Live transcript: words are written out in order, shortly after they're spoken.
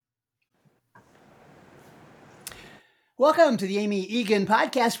Welcome to the Amy Eagan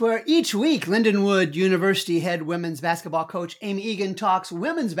podcast, where each week Lindenwood University head women's basketball coach Amy Eagan talks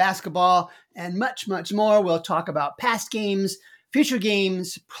women's basketball and much, much more. We'll talk about past games, future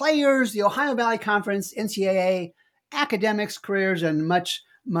games, players, the Ohio Valley Conference, NCAA, academics, careers, and much,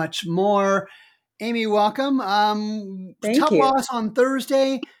 much more. Amy, welcome. Thank Tough you. loss on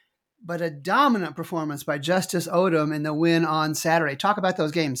Thursday, but a dominant performance by Justice Odom in the win on Saturday. Talk about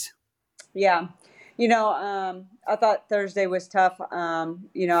those games. Yeah. I thought Thursday was tough.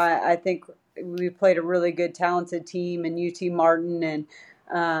 I think we played a really good, talented team in UT Martin. And,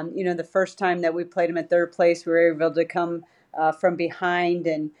 the first time that we played them at third place, we were able to come from behind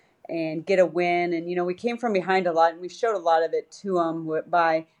and get a win. And, we came from behind a lot, and we showed a lot of it to them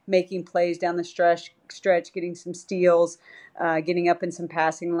by making plays down the stretch, getting some steals, getting up in some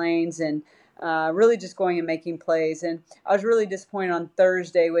passing lanes, and really just going and making plays. And I was really disappointed on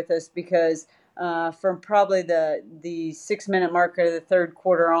Thursday with us because from probably the 6-minute mark of the third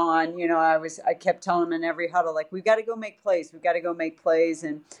quarter on, I kept telling them in every huddle, like, we've got to go make plays.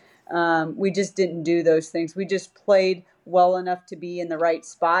 And we just didn't do those things. We just played well enough to be in the right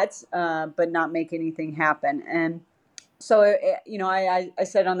spots, but not make anything happen. And so, I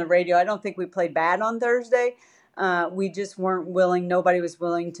said on the radio, I don't think we played bad on Thursday. We just weren't willing. Nobody was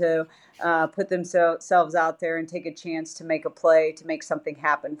willing to put themselves out there and take a chance to make a play, to make something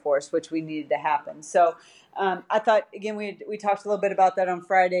happen for us, which we needed to happen. So I thought, again, we talked a little bit about that on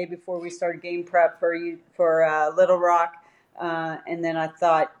Friday before we started game prep for Little Rock. And then I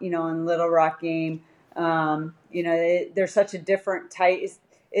thought, in Little Rock game, they're such a different type.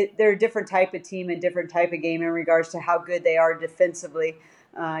 They're a different type of team and different type of game in regards to how good they are defensively.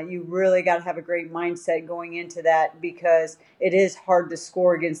 You really got to have a great mindset going into that because it is hard to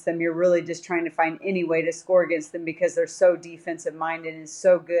score against them. You're really just trying to find any way to score against them because they're so defensive minded and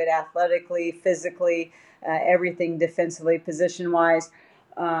so good athletically, physically, everything defensively, position wise.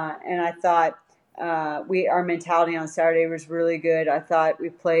 And I thought our mentality on Saturday was really good. I thought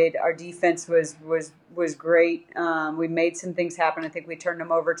our defense was great. We made some things happen. I think we turned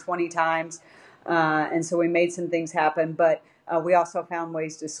them over 20 times. And so we made some things happen, but we also found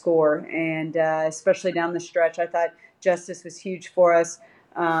ways to score, and especially down the stretch, I thought Justice was huge for us.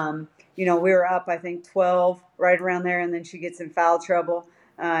 We were up, I think, 12, right around there, and then she gets in foul trouble,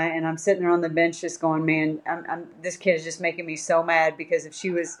 and I'm sitting there on the bench just going, man, this kid is just making me so mad because if she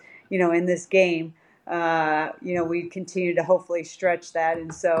was, in this game, we'd continue to hopefully stretch that,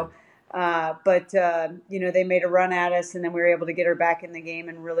 and so. They made a run at us, and then we were able to get her back in the game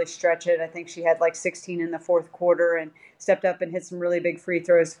and really stretch it. I think she had like 16 in the fourth quarter and stepped up and hit some really big free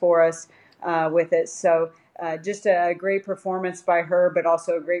throws for us with it. So just a great performance by her, but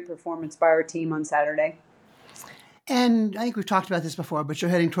also a great performance by our team on Saturday. And I think we've talked about this before, but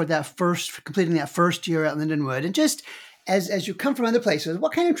you're heading toward completing that first year at Lindenwood. And just as you come from other places,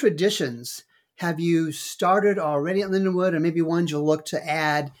 what kind of traditions have you started already at Lindenwood, and maybe ones you'll look to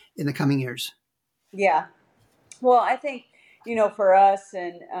add in the coming years? Yeah. Well, I think, for us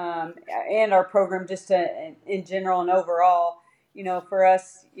and our program just in general and overall, for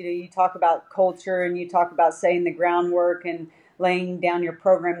us, you talk about culture and you talk about setting the groundwork and laying down your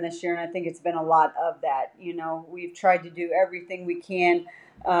program this year. And I think it's been a lot of that. We've tried to do everything we can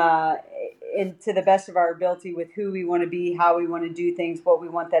and to the best of our ability with who we want to be, how we want to do things, what we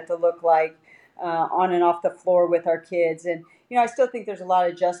want that to look like. On and off the floor with our kids. And, I still think there's a lot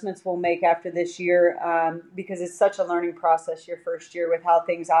of adjustments we'll make after this year because it's such a learning process your first year with how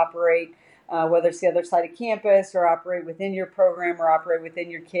things operate, whether it's the other side of campus or operate within your program or operate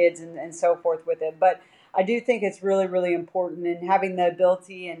within your kids and so forth with it. But I do think it's really, really important, and having the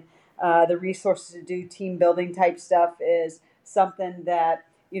ability and the resources to do team building type stuff is something that,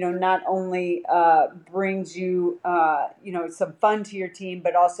 not only brings you, some fun to your team,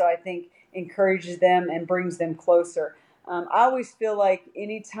 but also I think encourages them and brings them closer. I always feel like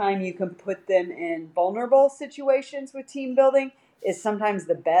anytime you can put them in vulnerable situations with team building is sometimes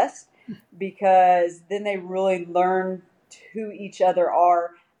the best because then they really learn who each other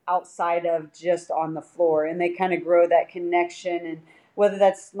are outside of just on the floor, and they kind of grow that connection, and whether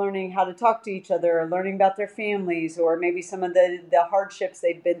that's learning how to talk to each other or learning about their families or maybe some of the hardships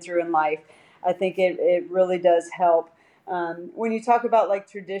they've been through in life, I think it really does help. When you talk about like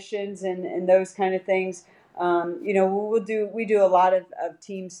traditions and those kind of things, we do a lot of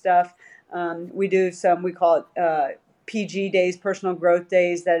team stuff. We do we call it PG days, personal growth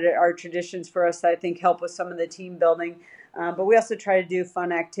days, that are traditions for us that I think help with some of the team building. But we also try to do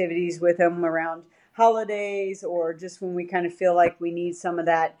fun activities with them around holidays or just when we kind of feel like we need some of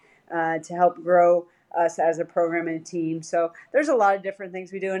that to help grow us as a program and a team. So there's a lot of different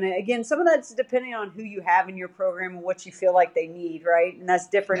things we do. And again, some of that's depending on who you have in your program and what you feel like they need, right? And that's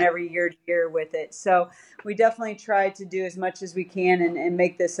different Yeah. every year to year with it. So we definitely try to do as much as we can and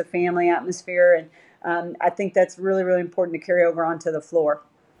make this a family atmosphere. And I think that's really, really important to carry over onto the floor.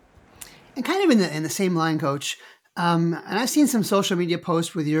 And kind of in the same line, Coach. And I've seen some social media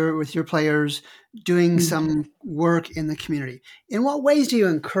posts with your players doing some work in the community. In what ways do you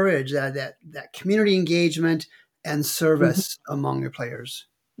encourage that community engagement and service among your players?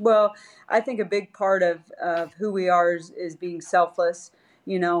 Well, I think a big part of who we are is being selfless,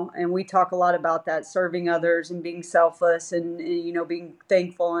 and we talk a lot about that, serving others and being selfless and being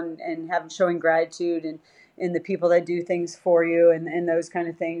thankful and having showing gratitude and in the people that do things for you and those kind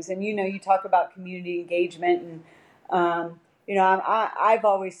of things. And, you talk about community engagement I've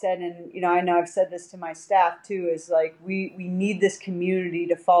always said, and, I know I've said this to my staff too, is like, we need this community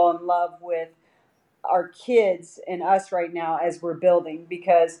to fall in love with our kids and us right now as we're building,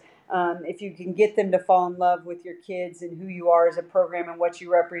 because if you can get them to fall in love with your kids and who you are as a program and what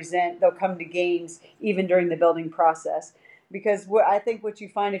you represent, they'll come to games even during the building process. Because I think what you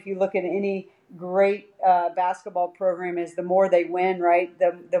find if you look at any great basketball program is the more they win, right,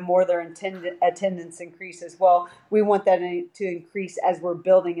 the more their attendance increases. Well, we want that to increase as we're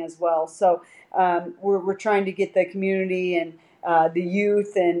building as well. So we're trying to get the community and the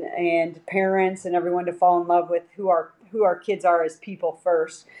youth and parents and everyone to fall in love with who our kids are as people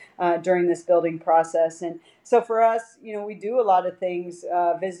first during this building process. And so for us, we do a lot of things,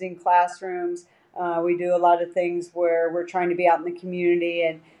 visiting classrooms. We do a lot of things where we're trying to be out in the community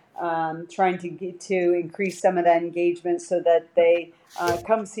and trying to get to increase some of that engagement so that they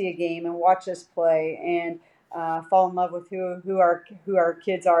come see a game and watch us play and fall in love with who our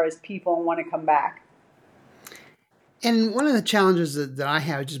kids are as people and want to come back. And one of the challenges that I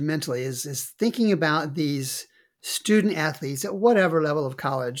have just mentally is thinking about these student athletes at whatever level of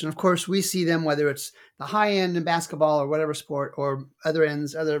college. And of course, we see them, whether it's the high end in basketball or whatever sport or other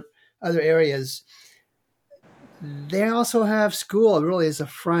ends, other areas. They also have school really as the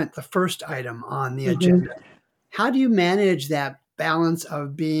first item on the agenda. How do you manage that balance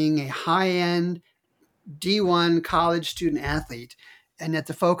of being a high end D1 college student athlete and yet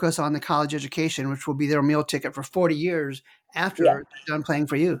the focus on the college education, which will be their meal ticket for 40 years after they're done playing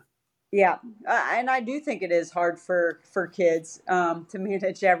for you? Yeah, and I do think it is hard for kids to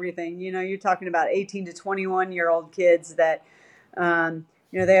manage everything. You're talking about 18 to 21-year-old kids that,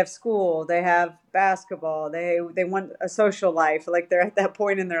 they have school, they have basketball, they want a social life, like they're at that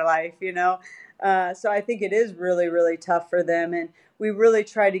point in their life. So I think it is really, really tough for them, and we really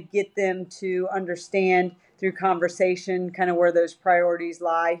try to get them to understand through conversation kind of where those priorities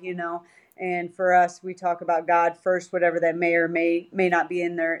lie. And for us, we talk about God first, whatever that may or may not be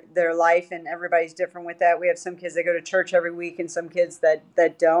in their life. And everybody's different with that. We have some kids that go to church every week and some kids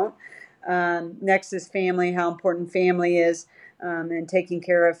that don't. Next is family, how important family is, and taking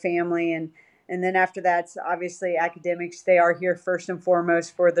care of family. And then after that's obviously academics. They are here first and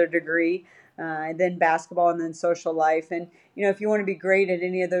foremost for their degree, and then basketball, and then social life. And, if you want to be great at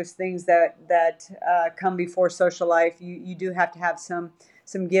any of those things that come before social life, you do have to have some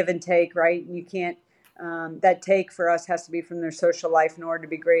give and take, right? And you can't, that take for us has to be from their social life in order to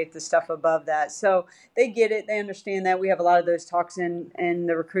be great at the stuff above that. So they get it. They understand that. We have a lot of those talks in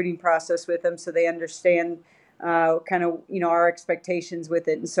the recruiting process with them, so they understand kind of, our expectations with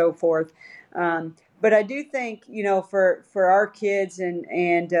it and so forth. But I do think, for our kids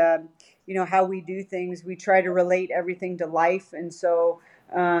and how we do things, we try to relate everything to life. And so,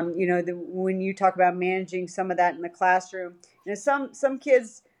 when you talk about managing some of that in the classroom, some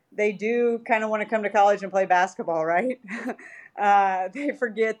kids, they do kind of want to come to college and play basketball, right? They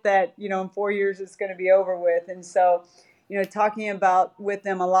forget that, in 4 years it's going to be over with. And so, talking about with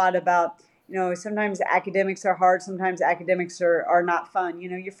them a lot about, sometimes academics are hard. Sometimes academics are not fun.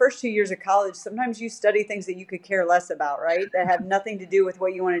 Your first 2 years of college, sometimes you study things that you could care less about, right? That have nothing to do with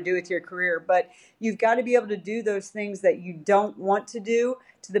what you want to do with your career. But you've got to be able to do those things that you don't want to do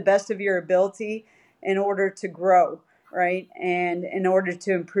to the best of your ability in order to grow, right? And in order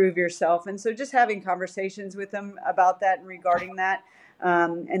to improve yourself. And so just having conversations with them about that and regarding that,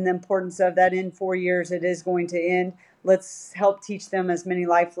 and the importance of that. In 4 years, it is going to end. Let's help teach them as many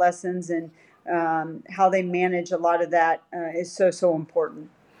life lessons, and how they manage a lot of that is so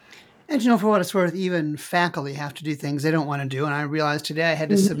important. And for what it's worth, even faculty have to do things they don't want to do. And I realized today I had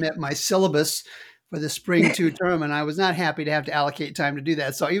to submit my syllabus for the spring 2 term, and I was not happy to have to allocate time to do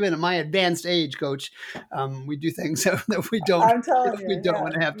that. So even at my advanced age, Coach, we do things that I'm telling we you, don't yeah,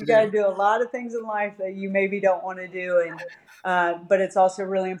 want to have to you got do. to do a lot of things in life that you maybe don't want to do, and but it's also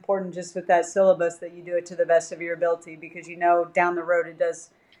really important just with that syllabus that you do it to the best of your ability, because down the road it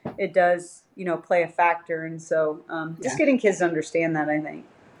does play a factor, and so just Yeah, getting kids to understand that, I think.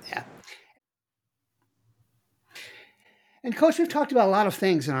 yeah. And Coach, we've talked about a lot of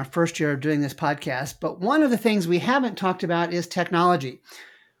things in our first year of doing this podcast, but one of the things we haven't talked about is technology.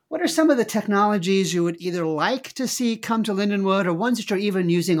 What are some of the technologies you would either like to see come to Lindenwood or ones that you're even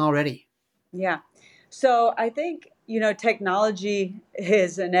using already? Yeah. So I think, technology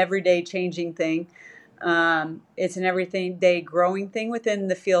is an everyday changing thing. It's an everyday growing thing within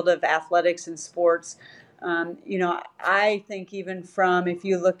the field of athletics and sports. I think even if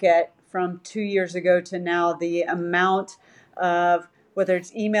you look at from 2 years ago to now, the amount of whether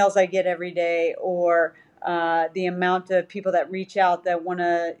it's emails I get every day or the amount of people that reach out that want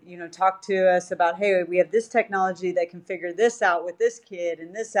to, talk to us about, hey, we have this technology that can figure this out with this kid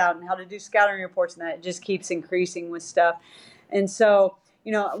and this out and how to do scouting reports, and that it just keeps increasing with stuff. And so,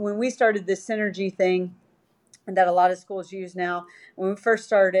 when we started this synergy thing that a lot of schools use now, when we first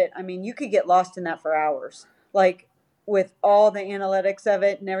started, I mean, you could get lost in that for hours. Like with all the analytics of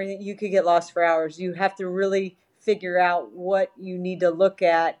it and everything, you could get lost for hours. You have to really figure out what you need to look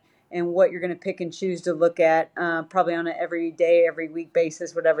at and what you're going to pick and choose to look at, probably on an every day, every week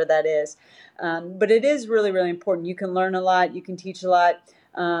basis, whatever that is. But it is really, really important. You can learn a lot. You can teach a lot.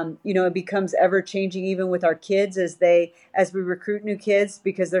 It becomes ever changing even with our kids as we recruit new kids,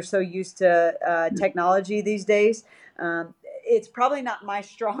 because they're so used to technology these days. It's probably not my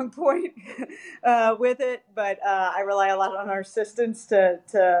strong point with it, but I rely a lot on our assistants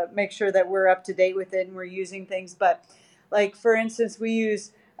to make sure that we're up to date with it and we're using things. But like, for instance, we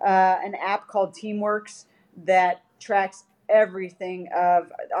use an app called Teamworks that tracks everything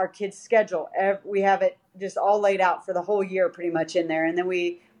of our kids' schedule. We have it just all laid out for the whole year pretty much in there. And then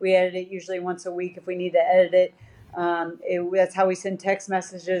we edit it usually once a week if we need to edit it. That's how we send text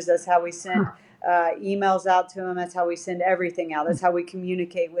messages. That's how we send emails out to them. That's how we send everything out. That's how we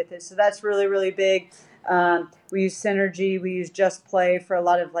communicate with it. So that's really, really big. We use Synergy. We use Just Play for a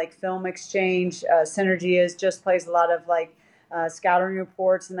lot of like film exchange. Synergy Just Plays a lot of like scouting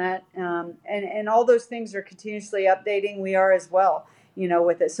reports and that, and all those things are continuously updating. We are as well,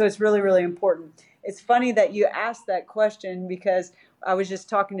 with it. So it's really, really important. It's funny that you asked that question, because I was just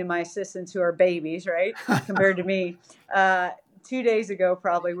talking to my assistants who are babies, right, compared to me. 2 days ago,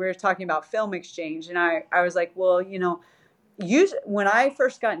 probably, we were talking about film exchange, and I was like, well, when I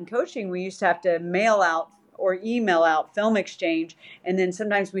first got in coaching, we used to have to mail out or email out film exchange, and then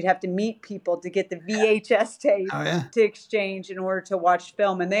sometimes we'd have to meet people to get the VHS tape to exchange in order to watch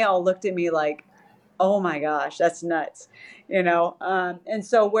film, and they all looked at me like, oh my gosh, that's nuts, and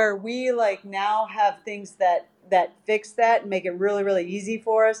so where we like now have things that fix that and make it really, really easy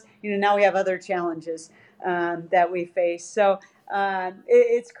for us, now we have other challenges that we face. So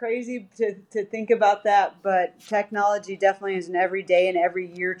it's crazy to think about that, but technology definitely is an everyday and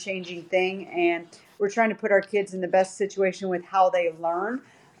every year changing thing, and we're trying to put our kids in the best situation with how they learn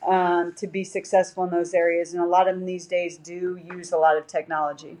to be successful in those areas. And a lot of them these days do use a lot of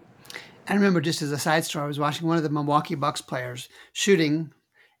technology. I remember, just as a side story, I was watching one of the Milwaukee Bucks players shooting,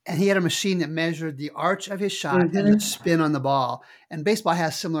 and he had a machine that measured the arch of his shot and the spin on the ball. And baseball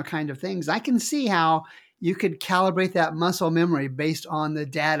has similar kind of things. I can see how you could calibrate that muscle memory based on the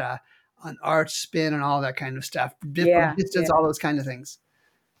data on arch, spin, and all that kind of stuff. Different distance, all those kind of things.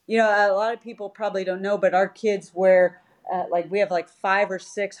 A lot of people probably don't know, but our kids wear, we have like 5 or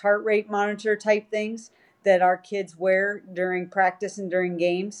 6 heart rate monitor type things that our kids wear during practice and during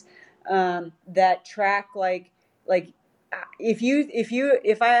games, that track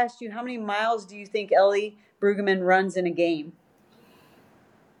if I asked you how many miles do you think Ellie Brueggemann runs in a game,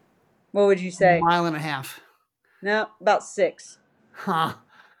 what would you say? 1.5 miles. No, about 6. Huh.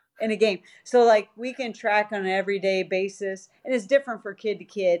 In a game. So we can track on an everyday basis, and it's different for kid to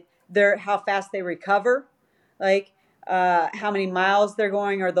kid. How fast they recover, how many miles they're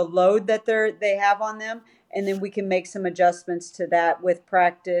going, or the load that they have on them, and then we can make some adjustments to that with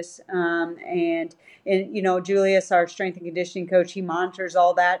practice. And Julius, our strength and conditioning coach, he monitors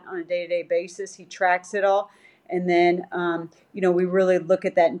all that on a day-to-day basis. He tracks it all. And then, we really look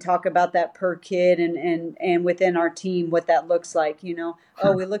at that and talk about that per kid and within our team, what that looks like.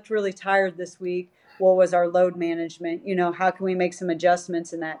 Oh, we looked really tired this week. What was our load management? How can we make some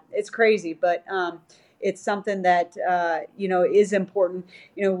adjustments in that? It's crazy, but it's something that, is important.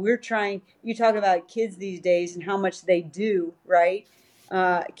 We're trying, you talk about kids these days and how much they do, right?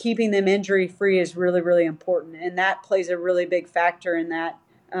 keeping them injury free is really, really important. And that plays a really big factor in that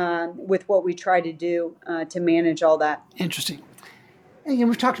with what we try to do to manage all that. Interesting. And again,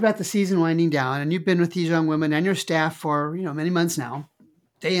 we've talked about the season winding down, and you've been with these young women and your staff for many months now,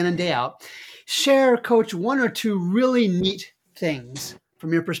 day in and day out. Share, Coach, one or two really neat things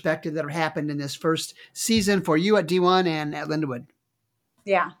from your perspective that have happened in this first season for you at D1 and at Lindenwood.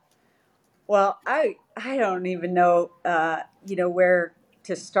 Yeah. Well, I don't even know where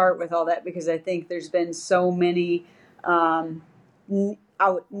to start with all that, because I think there's been so many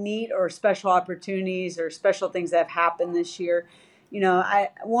neat or special opportunities or special things that have happened this year.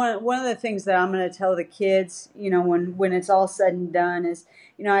 One of the things that I'm going to tell the kids, when it's all said and done is,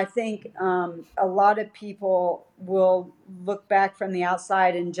 I think a lot of people will look back from the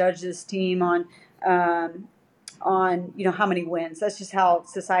outside and judge this team on how many wins. That's just how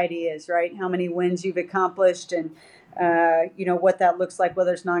society is, right? How many wins you've accomplished and what that looks like,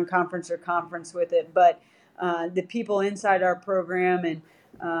 whether it's non-conference or conference with it. But the people inside our program and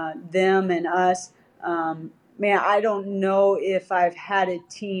them and us, man, I don't know if I've had a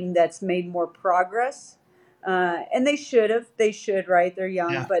team that's made more progress. And they should, right? They're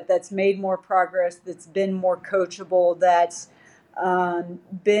young, Yeah. but that's made more progress, that's been more coachable, that's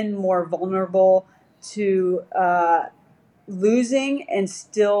been more vulnerable to losing and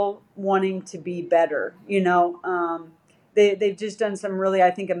still wanting to be better. They've just done some really,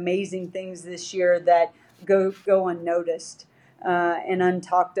 I think, amazing things this year that go unnoticed and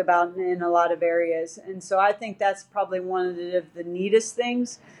untalked about in a lot of areas. And so I think that's probably one of the neatest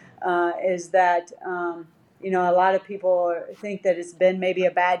things is that, a lot of people think that it's been maybe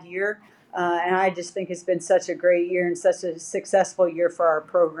a bad year. And I just think it's been such a great year and such a successful year for our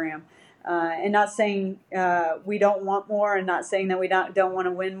program. And not saying we don't want more, and not saying that we don't want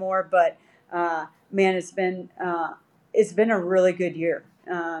to win more, but man, it's been a really good year.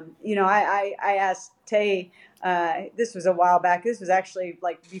 I asked Tay. This was a while back. This was actually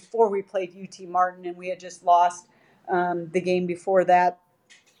like before we played UT Martin, and we had just lost the game before that.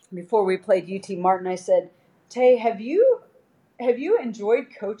 Before we played UT Martin, I said, Tay, have you enjoyed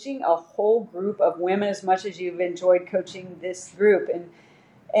coaching a whole group of women as much as you've enjoyed coaching this group?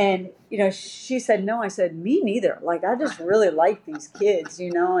 And she said no. I said, me neither. Like, I just really like these kids,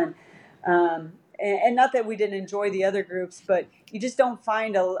 and not that we didn't enjoy the other groups, but you just don't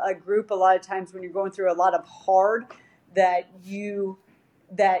find a group a lot of times when you're going through a lot of hard that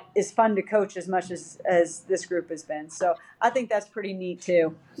is fun to coach as much as this group has been. So I think that's pretty neat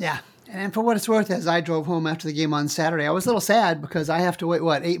too. Yeah. And for what it's worth, as I drove home after the game on Saturday, I was a little sad because I have to wait,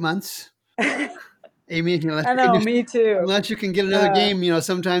 8 months? Amy, I know, me too. Unless you can get another game,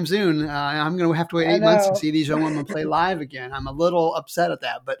 sometime soon, I'm going to have to wait 8 months to see these young women play live again. I'm a little upset at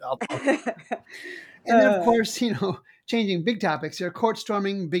that, but I'll and then, of course, changing big topics here, court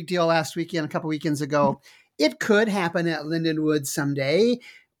storming, big deal last weekend, a couple weekends ago. It could happen at Lindenwood someday.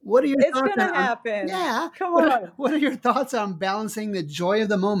 What are your thoughts? It's going to happen. Yeah. Come on. What are your thoughts on balancing the joy of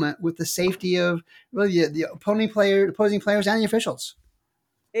the moment with the safety of really the opposing players and the officials?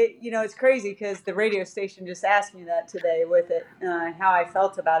 It's crazy because the radio station just asked me that today with it, how I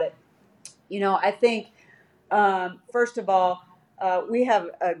felt about it. I think, first of all, we have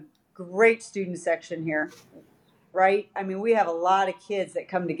a great student section here, right? I mean, we have a lot of kids that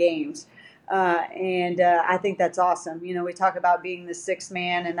come to games. And I think that's awesome. We talk about being the sixth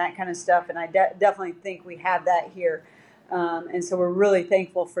man and that kind of stuff, and I definitely think we have that here. And so we're really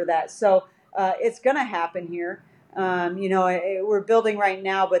thankful for that. So it's going to happen here. We're building right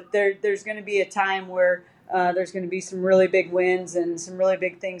now, but there's going to be a time where there's going to be some really big wins and some really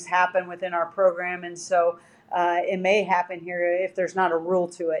big things happen within our program. And so it may happen here if there's not a rule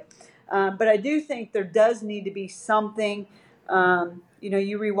to it. But I do think there does need to be something.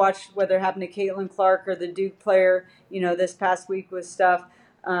 You rewatched whether it happened to Caitlin Clark or the Duke player, this past week with stuff.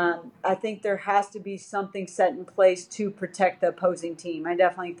 I think there has to be something set in place to protect the opposing team. I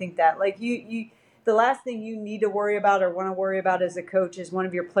definitely think that. Like the last thing you need to worry about or want to worry about as a coach is one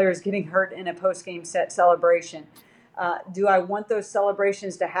of your players getting hurt in a post-game celebration. Do I want those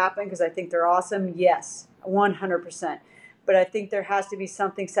celebrations to happen because I think they're awesome? Yes, 100%. But I think there has to be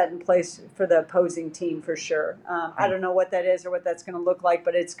something set in place for the opposing team for sure. I don't know what that is or what that's going to look like,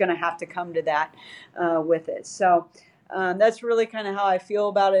 but it's going to have to come to that with it. So that's really kind of how I feel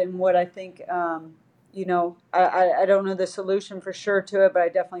about it and what I think. I don't know the solution for sure to it, but I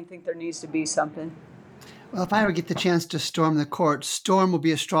definitely think there needs to be something. Well, if I ever get the chance to storm the court, storm will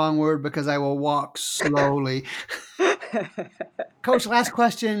be a strong word because I will walk slowly. Coach, last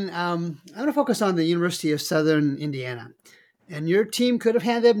question. I'm going to focus on the University of Southern Indiana. And your team could have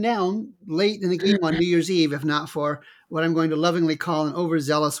had them down late in the game on New Year's Eve, if not for what I'm going to lovingly call an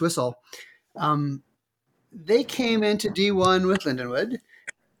overzealous whistle. They came into D1 with Lindenwood.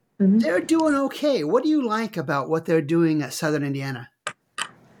 Mm-hmm. They're doing okay. What do you like about what they're doing at Southern Indiana?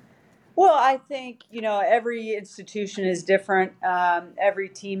 Well, I think, every institution is different. Every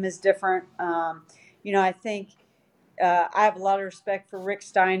team is different. I think I have a lot of respect for Rick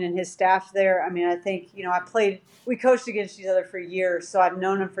Stein and his staff there. I mean, I think, we coached against each other for years, so I've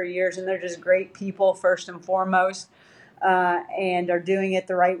known them for years, and they're just great people first and foremost, and are doing it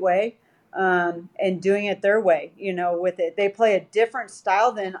the right way. And doing it their way, with it. They play a different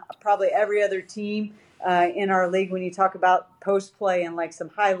style than probably every other team in our league when you talk about post play and like some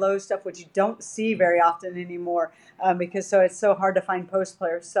high-low stuff, which you don't see very often anymore because it's so hard to find post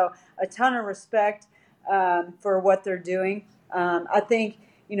players. So a ton of respect for what they're doing. I think,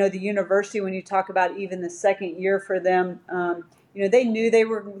 the university, when you talk about even the second year for them, they knew they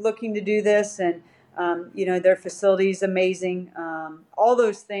were looking to do this, and their facility is amazing. All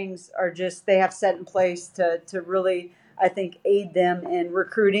those things are just, they have set in place to really, I think, aid them in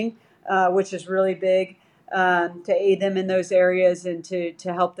recruiting, which is really big, to aid them in those areas and to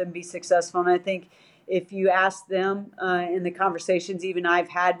help them be successful. And I think if you ask them in the conversations even I've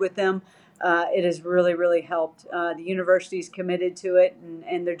had with them, it has really, really helped. The university's committed to it,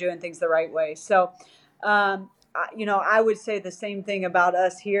 and they're doing things the right way. So, I would say the same thing about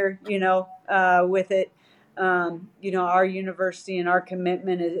us here, with it. Our university and our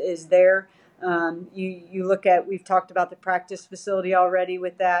commitment is there. You look at, we've talked about the practice facility already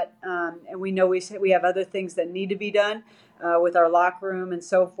with that, and we know we have other things that need to be done with our locker room and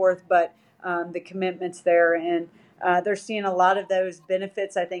so forth, but the commitment's there, and they're seeing a lot of those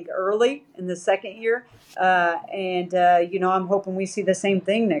benefits, I think, early in the second year. I'm hoping we see the same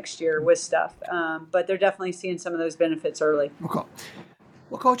thing next year with stuff. But they're definitely seeing some of those benefits early. Okay.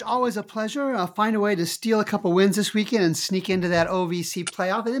 Well, Coach, always a pleasure. Find a way to steal a couple wins this weekend and sneak into that OVC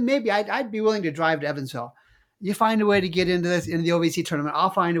playoff. And then maybe I'd be willing to drive to Evansville. You find a way to get into the OVC tournament. I'll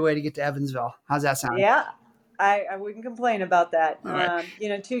find a way to get to Evansville. How's that sound? Yeah, I wouldn't complain about that. Right.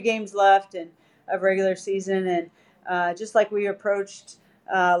 2 games left of regular season, and just like we approached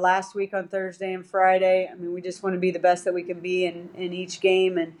last week on Thursday and Friday, I mean, we just want to be the best that we can be in each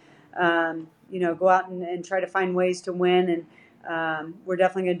game, and go out and try to find ways to win. And we're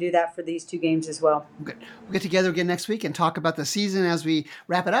definitely going to do that for these 2 games as well. Good. We'll get together again next week and talk about the season as we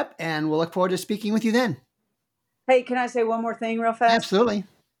wrap it up, and we'll look forward to speaking with you then. Hey, can I say one more thing real fast? Absolutely.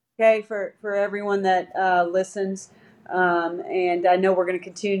 Okay, for everyone that listens, and I know we're going to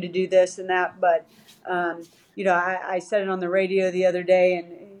continue to do this and that, but I said it on the radio the other day,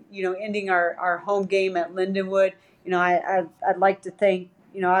 and ending our home game at Lindenwood, I'd like to thank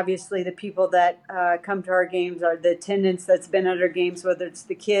obviously the people that come to our games, are the attendance that's been at our games, whether it's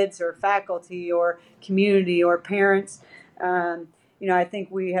the kids or faculty or community or parents. I think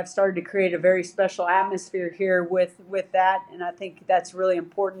we have started to create a very special atmosphere here with that, and I think that's really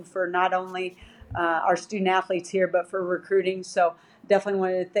important for not only our student athletes here, but for recruiting. So definitely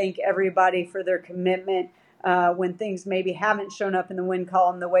wanted to thank everybody for their commitment when things maybe haven't shown up in the win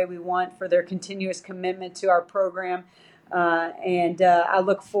column the way we want, for their continuous commitment to our program. I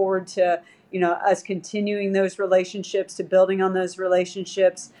look forward to us continuing those relationships, to building on those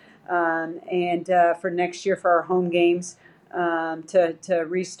relationships, and for next year for our home games. To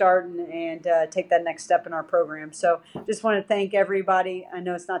restart and take that next step in our program. So just want to thank everybody. I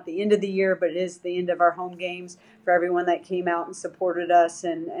know it's not the end of the year, but it is the end of our home games, for everyone that came out and supported us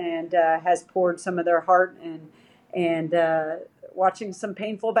and has poured some of their heart and watching some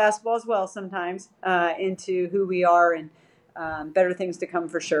painful basketball as well sometimes into who we are, and better things to come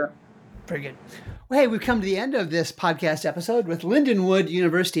for sure. Very good. Well, hey, we've come to the end of this podcast episode with Lindenwood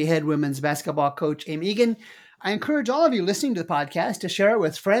University head women's basketball coach Amy Eagan. I encourage all of you listening to the podcast to share it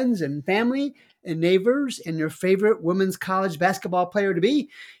with friends and family and neighbors and your favorite women's college basketball player to be.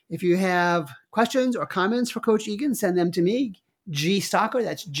 If you have questions or comments for Coach Eagan, send them to me, gstocker,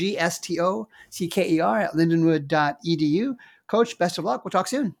 that's GSTOCKER @lindenwood.edu. Coach, best of luck. We'll talk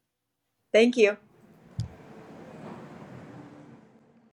soon. Thank you.